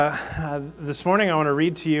This morning I want to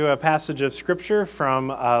read to you a passage of Scripture from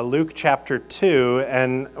Luke chapter 2,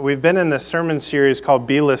 and we've been in this sermon series called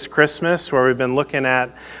Be-less Christmas, where we've been looking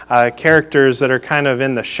at characters that are kind of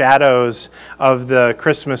in the shadows of the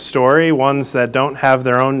Christmas story, ones that don't have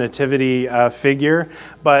their own nativity figure,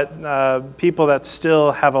 but people that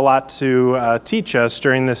still have a lot to teach us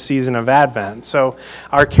during this season of Advent. So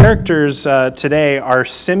our characters today are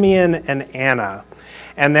Simeon and Anna.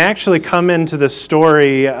 And they actually come into the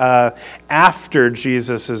story after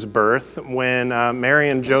Jesus' birth, when Mary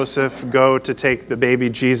and Joseph go to take the baby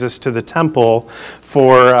Jesus to the temple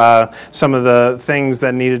for some of the things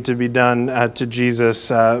that needed to be done to Jesus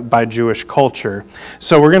by Jewish culture.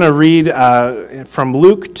 So we're going to read from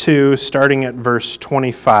Luke 2, starting at verse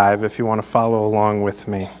 25, if you want to follow along with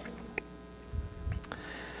me.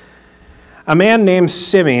 A man named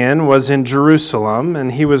Simeon was in Jerusalem,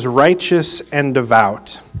 and he was righteous and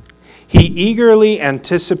devout. He eagerly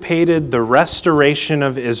anticipated the restoration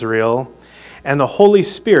of Israel, and the Holy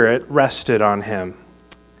Spirit rested on him.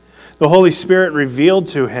 The Holy Spirit revealed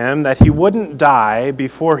to him that he wouldn't die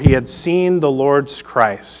before he had seen the Lord's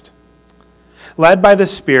Christ. Led by the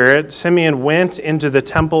Spirit, Simeon went into the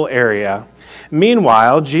temple area.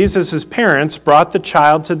 Meanwhile, Jesus' parents brought the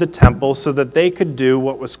child to the temple so that they could do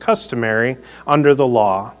what was customary under the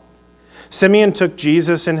law. Simeon took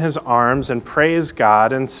Jesus in his arms and praised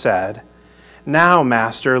God and said, "Now,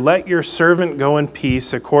 Master, let your servant go in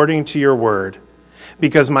peace according to your word,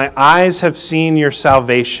 because my eyes have seen your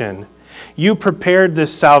salvation. You prepared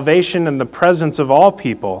this salvation in the presence of all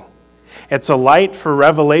people. It's a light for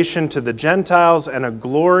revelation to the Gentiles and a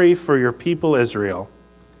glory for your people Israel."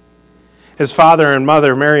 His father and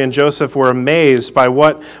mother, Mary and Joseph, were amazed by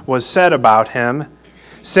what was said about him.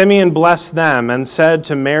 Simeon blessed them and said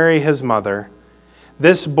to Mary, his mother,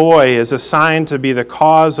 "This boy is assigned to be the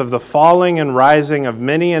cause of the falling and rising of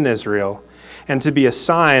many in Israel, and to be a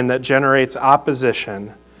sign that generates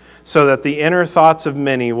opposition, so that the inner thoughts of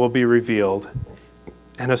many will be revealed,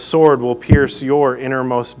 and a sword will pierce your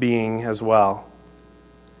innermost being as well."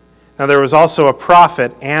 Now there was also a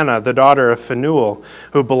prophet, Anna, the daughter of Phanuel,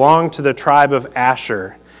 who belonged to the tribe of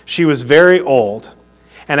Asher. She was very old,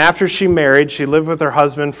 and after she married, she lived with her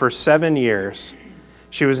husband for 7 years.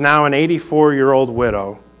 She was now an 84-year-old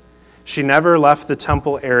widow. She never left the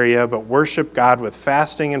temple area, but worshiped God with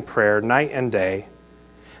fasting and prayer night and day.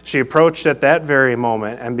 She approached at that very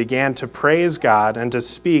moment and began to praise God and to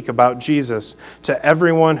speak about Jesus to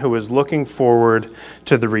everyone who was looking forward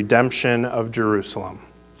to the redemption of Jerusalem.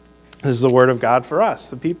 This is the word of God for us,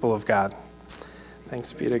 the people of God.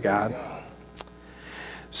 Thanks be to God.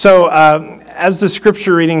 So, as the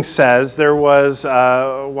scripture reading says, there was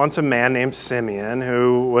once a man named Simeon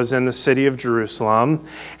who was in the city of Jerusalem,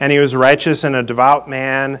 and he was righteous and a devout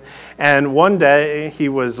man, and one day he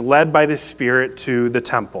was led by the Spirit to the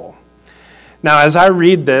temple. Now, as I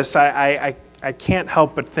read this, I can't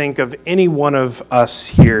help but think of any one of us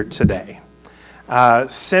here today.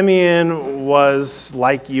 Simeon was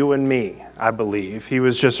like you and me, I believe. He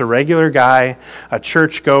was just a regular guy, a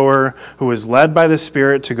churchgoer who was led by the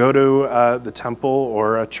Spirit to go to the temple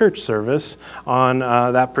or a church service on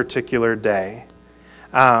that particular day.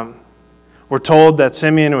 We're told that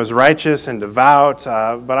Simeon was righteous and devout,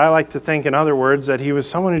 but I like to think, in other words, that he was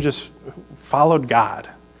someone who just followed God,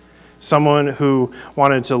 someone who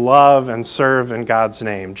wanted to love and serve in God's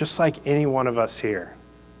name, just like any one of us here.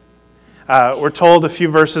 We're told a few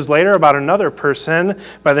verses later about another person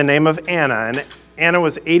by the name of Anna. And Anna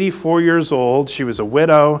was 84 years old. She was a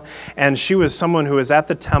widow, and she was someone who was at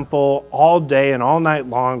the temple all day and all night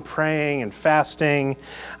long, praying and fasting,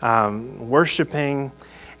 worshiping.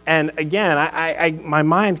 And again, my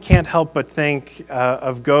mind can't help but think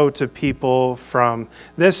go to people from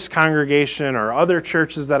this congregation or other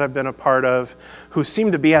churches that I've been a part of who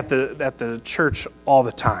seem to be at the church all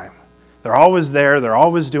the time. They're always there. They're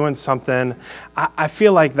always doing something. I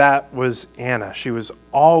feel like that was Anna. She was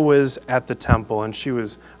always at the temple, and she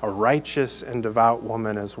was a righteous and devout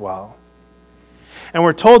woman as well. And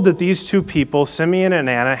we're told that these two people, Simeon and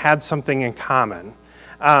Anna, had something in common.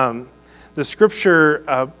 The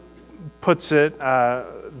scripture puts it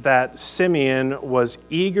that Simeon was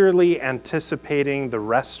eagerly anticipating the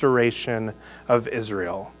restoration of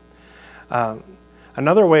Israel.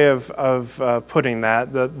 Another way of putting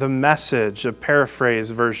that, the Message, a paraphrase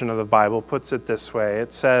version of the Bible, puts it this way.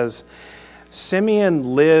 It says, Simeon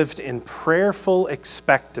lived in prayerful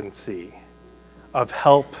expectancy of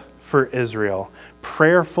help for Israel.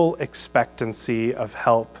 Prayerful expectancy of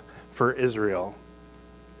help for Israel.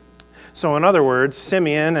 So in other words,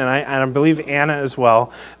 Simeon, and I believe Anna as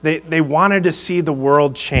well, they wanted to see the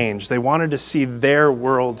world change. They wanted to see their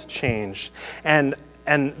world change. And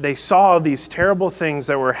they saw these terrible things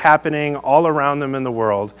that were happening all around them in the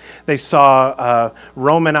world. They saw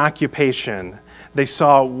Roman occupation. They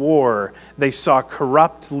saw war. They saw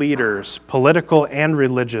corrupt leaders, political and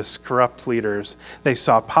religious corrupt leaders. They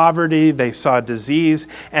saw poverty. They saw disease.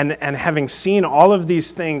 And having seen all of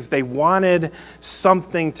these things, they wanted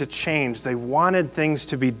something to change. They wanted things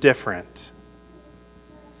to be different.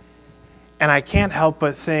 And I can't help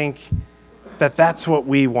but think that that's what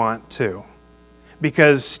we want too.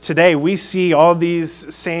 Because today we see all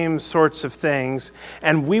these same sorts of things,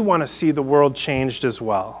 and we want to see the world changed as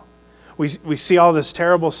well. We see all this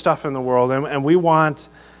terrible stuff in the world, and we want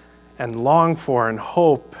and long for and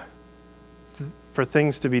hope for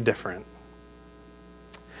things to be different.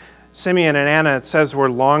 Simeon and Anna, it says,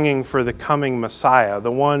 were longing for the coming Messiah,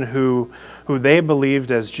 the one who they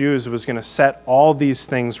believed as Jews was going to set all these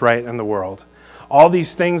things right in the world. All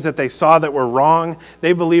these things that they saw that were wrong,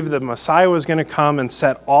 they believed the Messiah was going to come and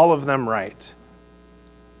set all of them right.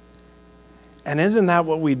 And isn't that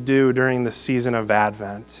what we do during the season of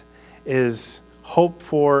Advent? Is hope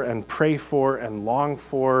for and pray for and long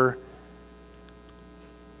for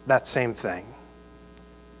that same thing.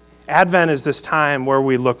 Advent is this time where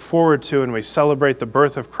we look forward to and we celebrate the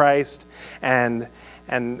birth of Christ. And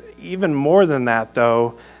even more than that,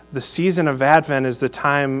 though, the season of Advent is the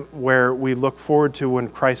time where we look forward to when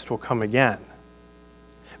Christ will come again.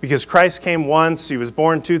 Because Christ came once, he was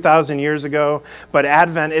born 2,000 years ago, but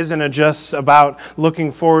Advent isn't just about looking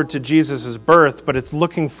forward to Jesus' birth, but it's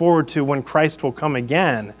looking forward to when Christ will come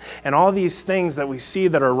again. And all these things that we see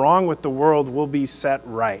that are wrong with the world will be set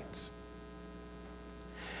right.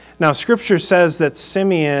 Now, Scripture says that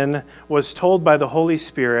Simeon was told by the Holy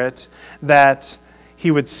Spirit that he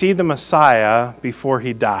would see the Messiah before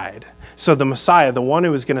he died. So the Messiah, the one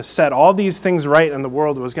who was going to set all these things right in the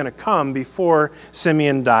world, was going to come before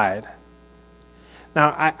Simeon died.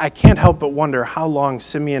 Now, I can't help but wonder how long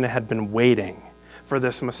Simeon had been waiting for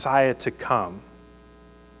this Messiah to come.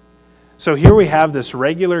 So here we have this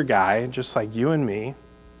regular guy, just like you and me,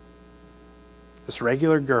 this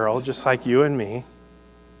regular girl, just like you and me,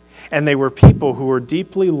 and they were people who were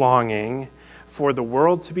deeply longing for the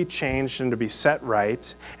world to be changed and to be set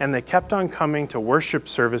right, and they kept on coming to worship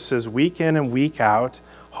services week in and week out,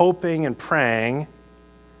 hoping and praying,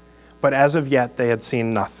 but as of yet they had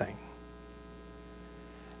seen nothing.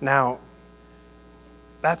 Now,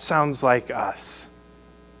 that sounds like us.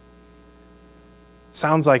 It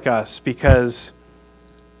sounds like us because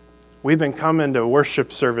we've been coming to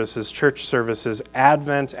worship services, church services,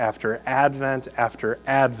 Advent after Advent after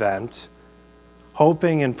Advent,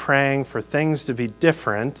 hoping and praying for things to be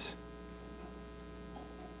different,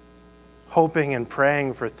 hoping and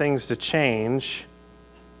praying for things to change,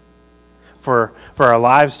 for our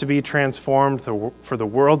lives to be transformed, for the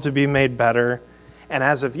world to be made better. And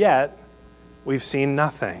as of yet, we've seen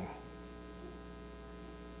nothing.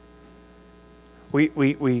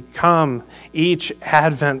 We come each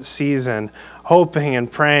Advent season hoping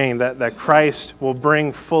and praying that Christ will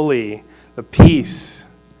bring fully the peace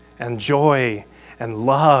and joy and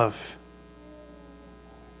love.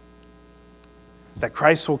 That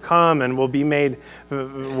Christ will come and will be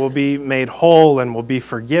made whole and will be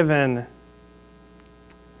forgiven.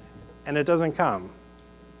 And it doesn't come.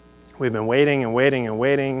 We've been waiting and waiting and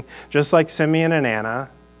waiting, just like Simeon and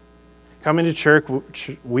Anna, coming to church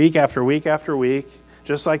week after week after week,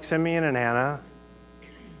 just like Simeon and Anna,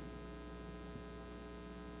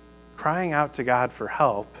 crying out to God for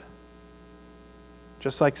help,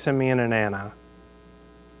 just like Simeon and Anna.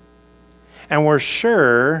 And we're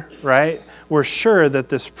sure, right? We're sure that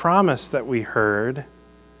this promise that we heard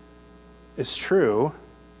is true.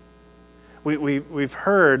 We've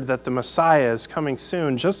heard that the Messiah is coming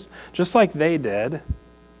soon, just like they did.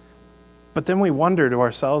 But then we wonder to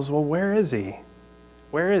ourselves, well, where is he?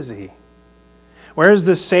 Where is he? Where is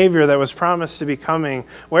this Savior that was promised to be coming?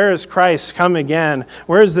 Where is Christ come again?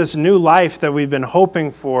 Where is this new life that we've been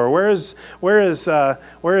hoping for? Where is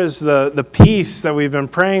the peace that we've been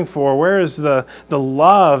praying for? Where is the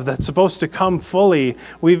love that's supposed to come fully?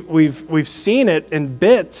 We've seen it in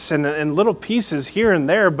bits and in little pieces here and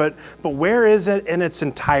there, but where is it in its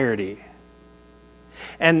entirety?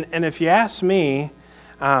 And if you ask me,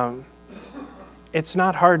 it's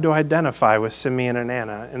not hard to identify with Simeon and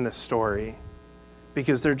Anna in this story.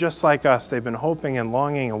 Because they're just like us. They've been hoping and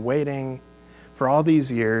longing and waiting for all these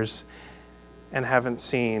years and haven't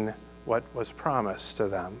seen what was promised to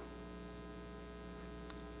them.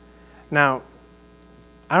 Now,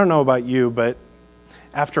 I don't know about you, but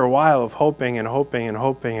after a while of hoping and hoping and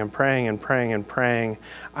hoping and praying and praying and praying,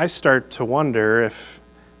 I start to wonder if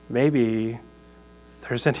maybe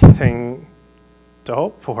there's anything to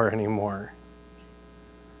hope for anymore.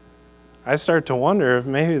 I start to wonder if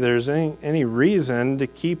maybe there's any reason to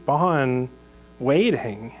keep on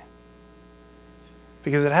waiting.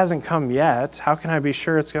 Because it hasn't come yet. How can I be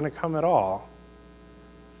sure it's going to come at all?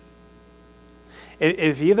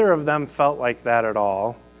 If either of them felt like that at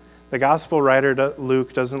all, the gospel writer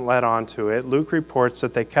Luke doesn't let on to it. Luke reports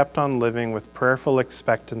that they kept on living with prayerful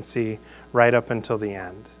expectancy right up until the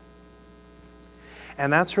end.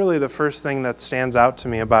 And that's really the first thing that stands out to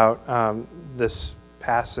me about this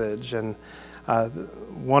passage. And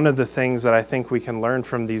one of the things that I think we can learn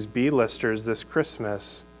from these B-listers this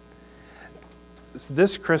Christmas,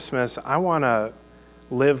 I want to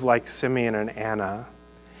live like Simeon and Anna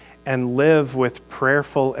and live with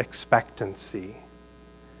prayerful expectancy.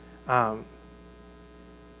 You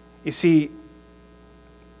see,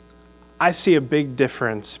 I see a big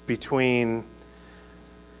difference between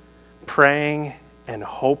praying and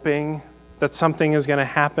hoping that something is going to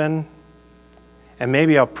happen. And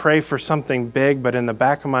maybe I'll pray for something big, but in the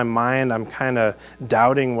back of my mind, I'm kind of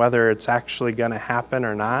doubting whether it's actually going to happen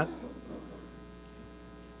or not.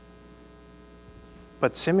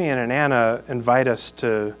 But Simeon and Anna invite us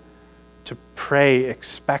to pray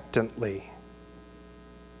expectantly,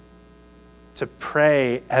 to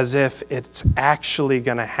pray as if it's actually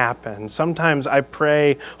going to happen. Sometimes I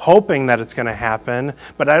pray hoping that it's going to happen,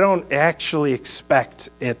 but I don't actually expect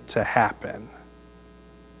it to happen.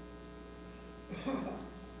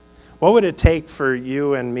 What would it take for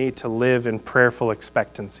you and me to live in prayerful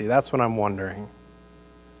expectancy? That's what I'm wondering.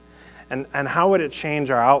 And how would it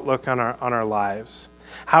change our outlook on our lives?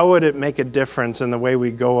 How would it make a difference in the way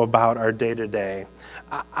we go about our day-to-day?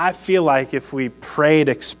 I feel like if we prayed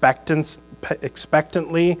expectantly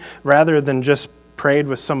rather than just prayed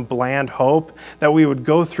with some bland hope, that we would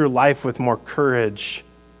go through life with more courage.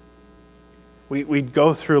 We'd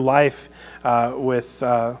go through life with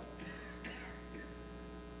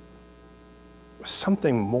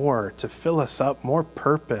something more to fill us up, more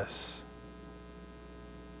purpose.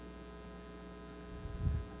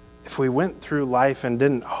 If we went through life and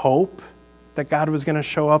didn't hope that God was going to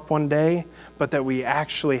show up one day, but that we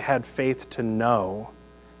actually had faith to know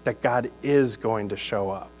that God is going to show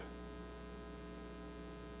up.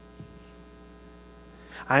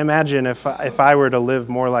 I imagine if I were to live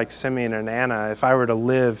more like Simeon and Anna, if I were to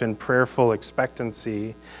live in prayerful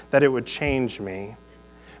expectancy, that it would change me,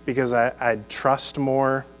 because I'd trust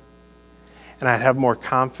more and I'd have more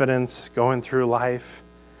confidence going through life.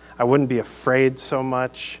 I wouldn't be afraid so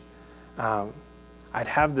much. I'd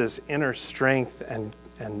have this inner strength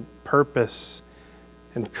and purpose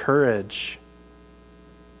and courage.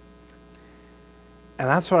 And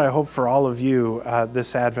that's what I hope for all of you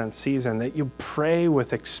this Advent season, that you pray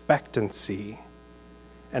with expectancy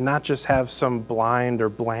and not just have some blind or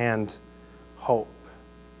bland hope.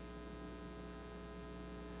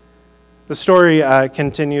 The story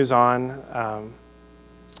continues on.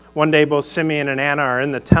 One day, both Simeon and Anna are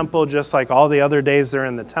in the temple, just like all the other days they're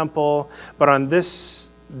in the temple. But on this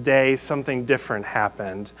day, something different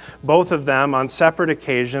happened. Both of them, on separate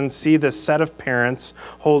occasions, see this set of parents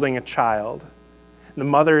holding a child. The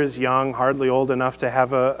mother is young, hardly old enough to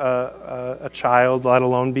have a child, let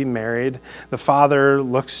alone be married. The father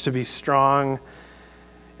looks to be strong.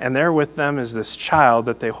 And there with them is this child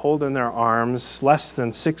that they hold in their arms, less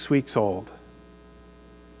than 6 weeks old.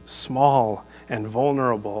 Small and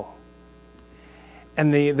vulnerable.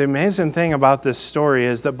 And the amazing thing about this story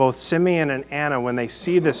is that both Simeon and Anna, when they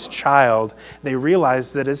see this child, they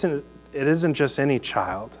realize that it isn't just any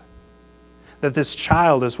child. That this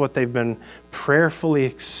child is what they've been prayerfully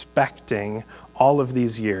expecting all of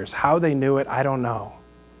these years. How they knew it, I don't know.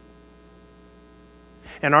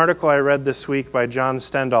 An article I read this week by John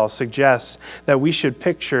Stendhal suggests that we should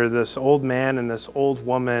picture this old man and this old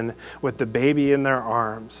woman with the baby in their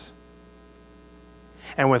arms.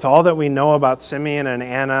 And with all that we know about Simeon and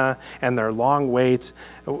Anna and their long wait,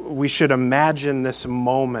 we should imagine this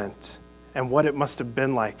moment and what it must have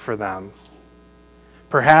been like for them.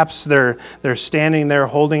 Perhaps they're standing there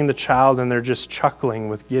holding the child and they're just chuckling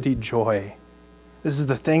with giddy joy. This is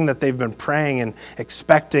the thing that they've been praying and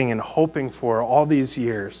expecting and hoping for all these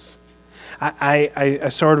years. I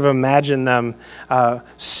sort of imagine them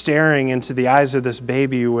staring into the eyes of this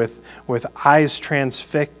baby with eyes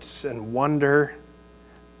transfixed and wonder.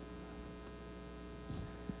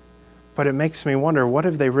 But it makes me wonder, what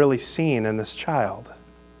have they really seen in this child?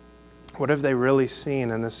 What have they really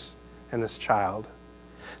seen in this child?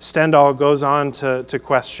 Stendhal goes on to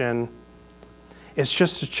question, It's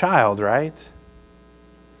just a child, right?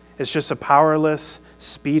 It's just a powerless,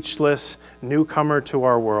 speechless newcomer to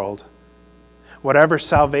our world. Whatever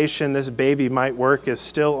salvation this baby might work is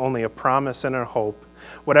still only a promise and a hope.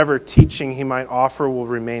 Whatever teaching he might offer will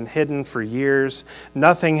remain hidden for years.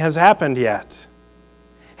 Nothing has happened yet.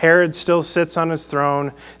 Herod still sits on his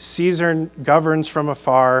throne. Caesar governs from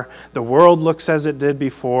afar. The world looks as it did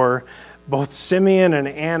before. Both Simeon and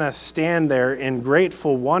Anna stand there in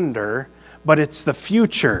grateful wonder, but it's the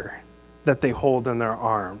future that they hold in their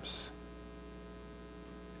arms.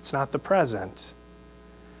 It's not the present.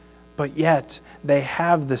 But yet, they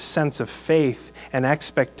have this sense of faith and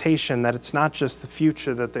expectation that it's not just the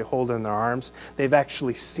future that they hold in their arms. They've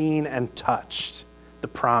actually seen and touched the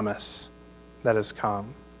promise that has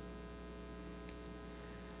come.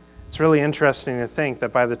 It's really interesting to think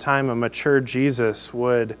that by the time a mature Jesus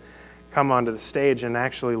would come onto the stage and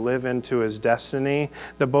actually live into his destiny,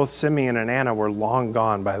 that both Simeon and Anna were long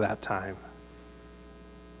gone by that time.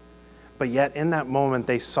 But yet, in that moment,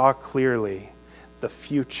 they saw clearly the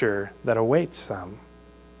future that awaits them.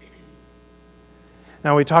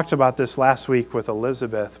 Now, we talked about this last week with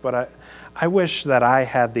Elizabeth, but I wish that I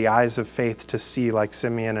had the eyes of faith to see like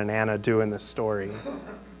Simeon and Anna do in this story.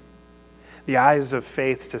 The eyes of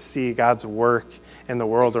faith to see God's work in the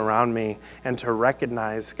world around me and to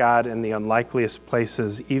recognize God in the unlikeliest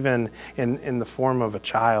places, even in the form of a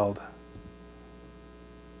child.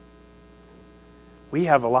 We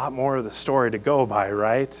have a lot more of the story to go by,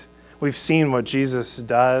 right? We've seen what Jesus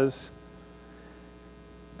does,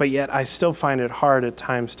 but yet I still find it hard at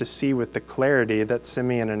times to see with the clarity that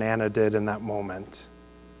Simeon and Anna did in that moment.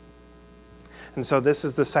 And so this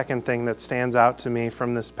is the second thing that stands out to me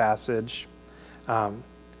from this passage.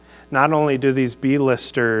 Not only do these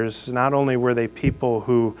B-listers, not only were they people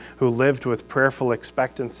who lived with prayerful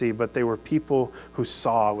expectancy, but they were people who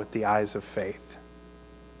saw with the eyes of faith.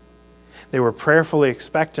 They were prayerfully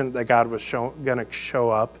expectant that God was going to show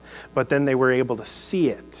up, but then they were able to see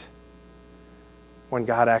it when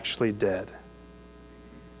God actually did.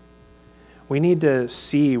 We need to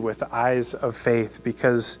see with eyes of faith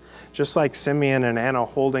because just like Simeon and Anna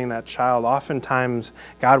holding that child, oftentimes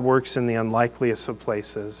God works in the unlikeliest of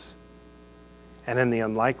places and in the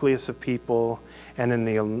unlikeliest of people and in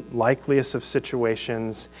the unlikeliest of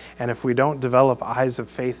situations. And if we don't develop eyes of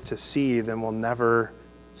faith to see, then we'll never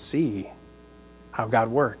see how God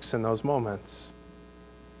works in those moments.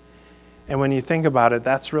 And when you think about it,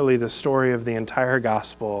 that's really the story of the entire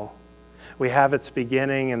gospel. We have its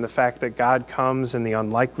beginning in the fact that God comes in the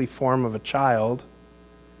unlikely form of a child,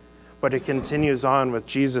 but it continues on with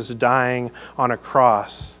Jesus dying on a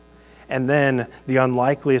cross. And then the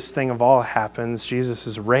unlikeliest thing of all happens. Jesus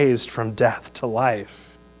is raised from death to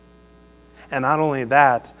life. And not only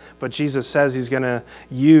that, but Jesus says he's going to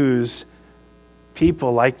use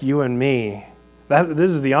people like you and me.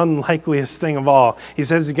 This is the unlikeliest thing of all. He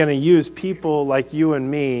says he's going to use people like you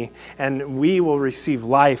and me, and we will receive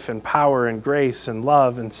life and power and grace and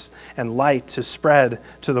love and light to spread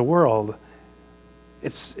to the world.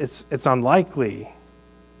 It's unlikely,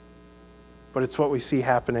 but it's what we see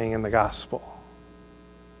happening in the gospel.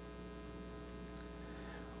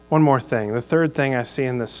 One more thing, the third thing I see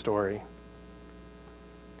in this story.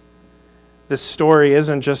 This story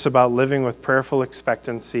isn't just about living with prayerful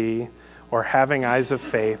expectancy or having eyes of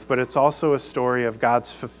faith, but it's also a story of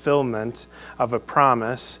God's fulfillment of a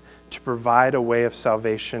promise to provide a way of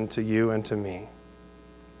salvation to you and to me.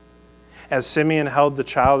 As Simeon held the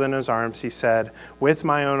child in his arms, he said, "With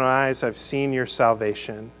my own eyes I've seen your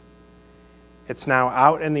salvation. It's now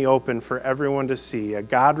out in the open for everyone to see, a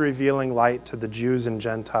God-revealing light to the Jews and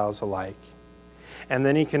Gentiles alike." And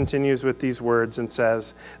then he continues with these words and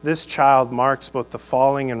says, "This child marks both the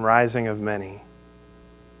falling and rising of many."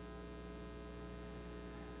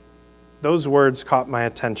 Those words caught my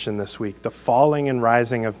attention this week, the falling and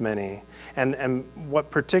rising of many. And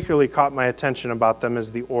what particularly caught my attention about them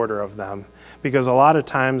is the order of them. Because a lot of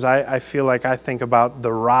times I feel like I think about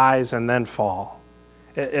the rise and then fall.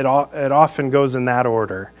 It often goes in that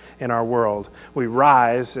order in our world. We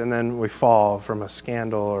rise and then we fall from a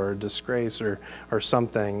scandal or a disgrace or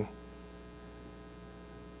something.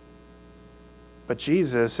 But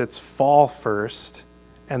Jesus, it's fall first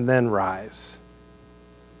and then rise.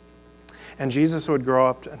 And Jesus would grow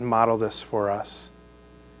up and model this for us.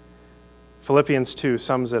 Philippians 2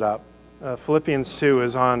 sums it up. Philippians 2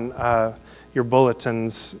 is on your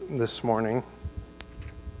bulletins this morning.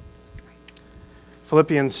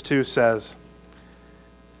 Philippians 2 says,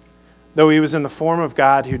 "Though he was in the form of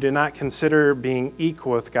God, he did not consider being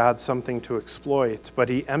equal with God something to exploit, but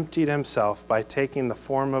he emptied himself by taking the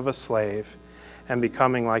form of a slave and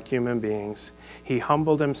becoming like human beings, he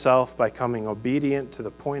humbled himself by becoming obedient to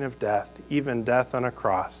the point of death, even death on a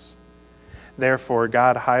cross. Therefore,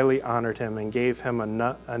 God highly honored him and gave him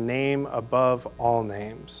a name above all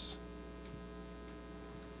names.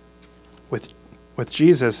 With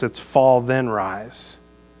Jesus, it's fall then rise.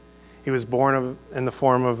 He was born in the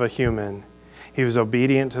form of a human. He was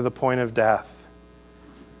obedient to the point of death.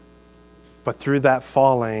 But through that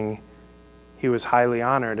falling, he was highly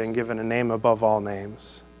honored and given a name above all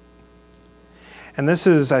names. And this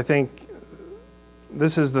is, I think, the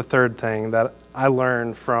third thing that I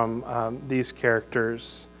learned from these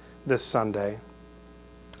characters this Sunday.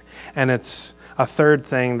 And it's a third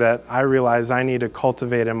thing that I realize I need to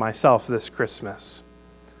cultivate in myself this Christmas.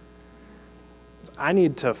 I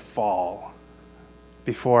need to fall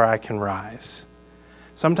before I can rise.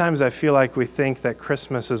 Sometimes I feel like we think that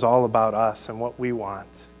Christmas is all about us and what we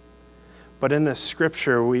want. But in this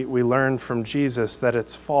scripture, we learn from Jesus that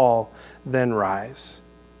it's fall, then rise.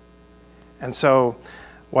 And so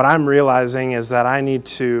what I'm realizing is that I need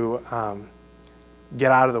to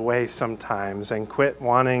get out of the way sometimes and quit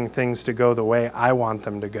wanting things to go the way I want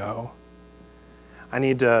them to go. I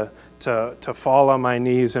need to fall on my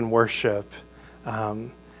knees and worship.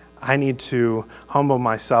 I need to humble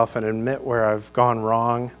myself and admit where I've gone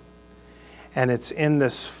wrong. And it's in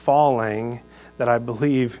this falling that I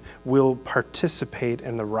believe will participate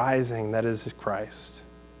in the rising that is Christ.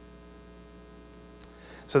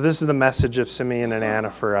 So this is the message of Simeon and Anna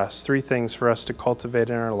for us. 3 things for us to cultivate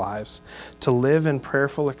in our lives. To live in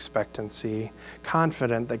prayerful expectancy,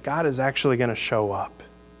 confident that God is actually going to show up.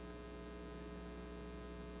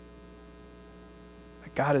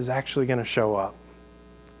 That God is actually going to show up.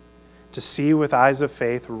 To see with eyes of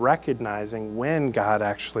faith, recognizing when God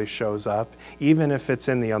actually shows up, even if it's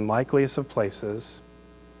in the unlikeliest of places.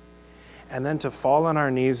 And then to fall on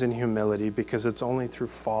our knees in humility, because it's only through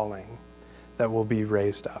falling that we'll be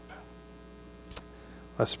raised up.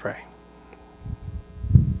 Let's pray.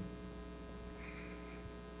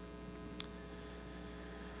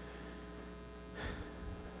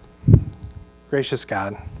 Gracious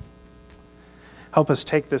God, help us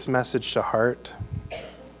take this message to heart.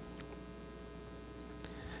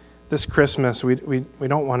 This Christmas, we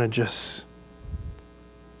don't want to just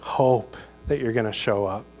hope that you're going to show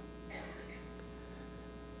up.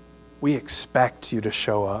 We expect you to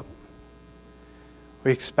show up.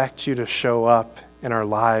 We expect you to show up in our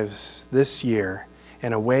lives this year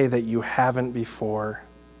in a way that you haven't before.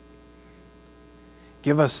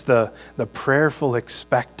 Give us the prayerful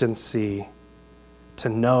expectancy to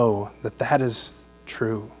know that that is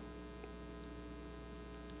true.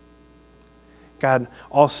 God,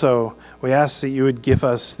 also, we ask that you would give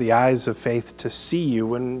us the eyes of faith to see you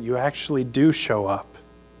when you actually do show up.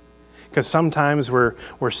 Because sometimes we're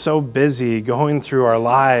so busy going through our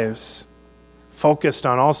lives, focused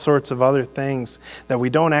on all sorts of other things, that we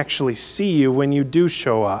don't actually see you when you do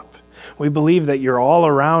show up. We believe that you're all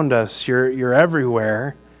around us, you're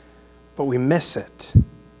everywhere, but we miss it.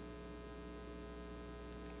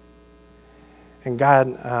 And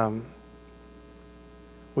God,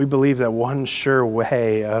 we believe that one sure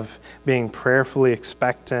way of being prayerfully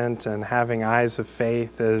expectant and having eyes of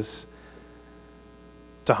faith is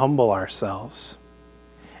to humble ourselves.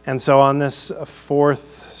 And so on this 4th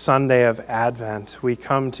Sunday of Advent, we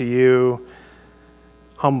come to you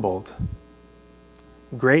humbled,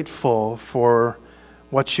 grateful for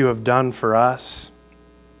what you have done for us,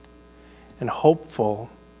 and hopeful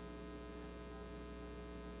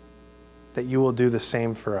that you will do the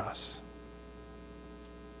same for us.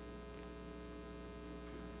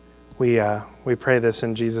 We pray this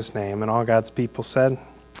in Jesus' name, and all God's people said,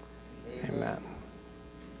 Amen.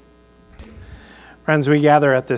 Friends, we gather at this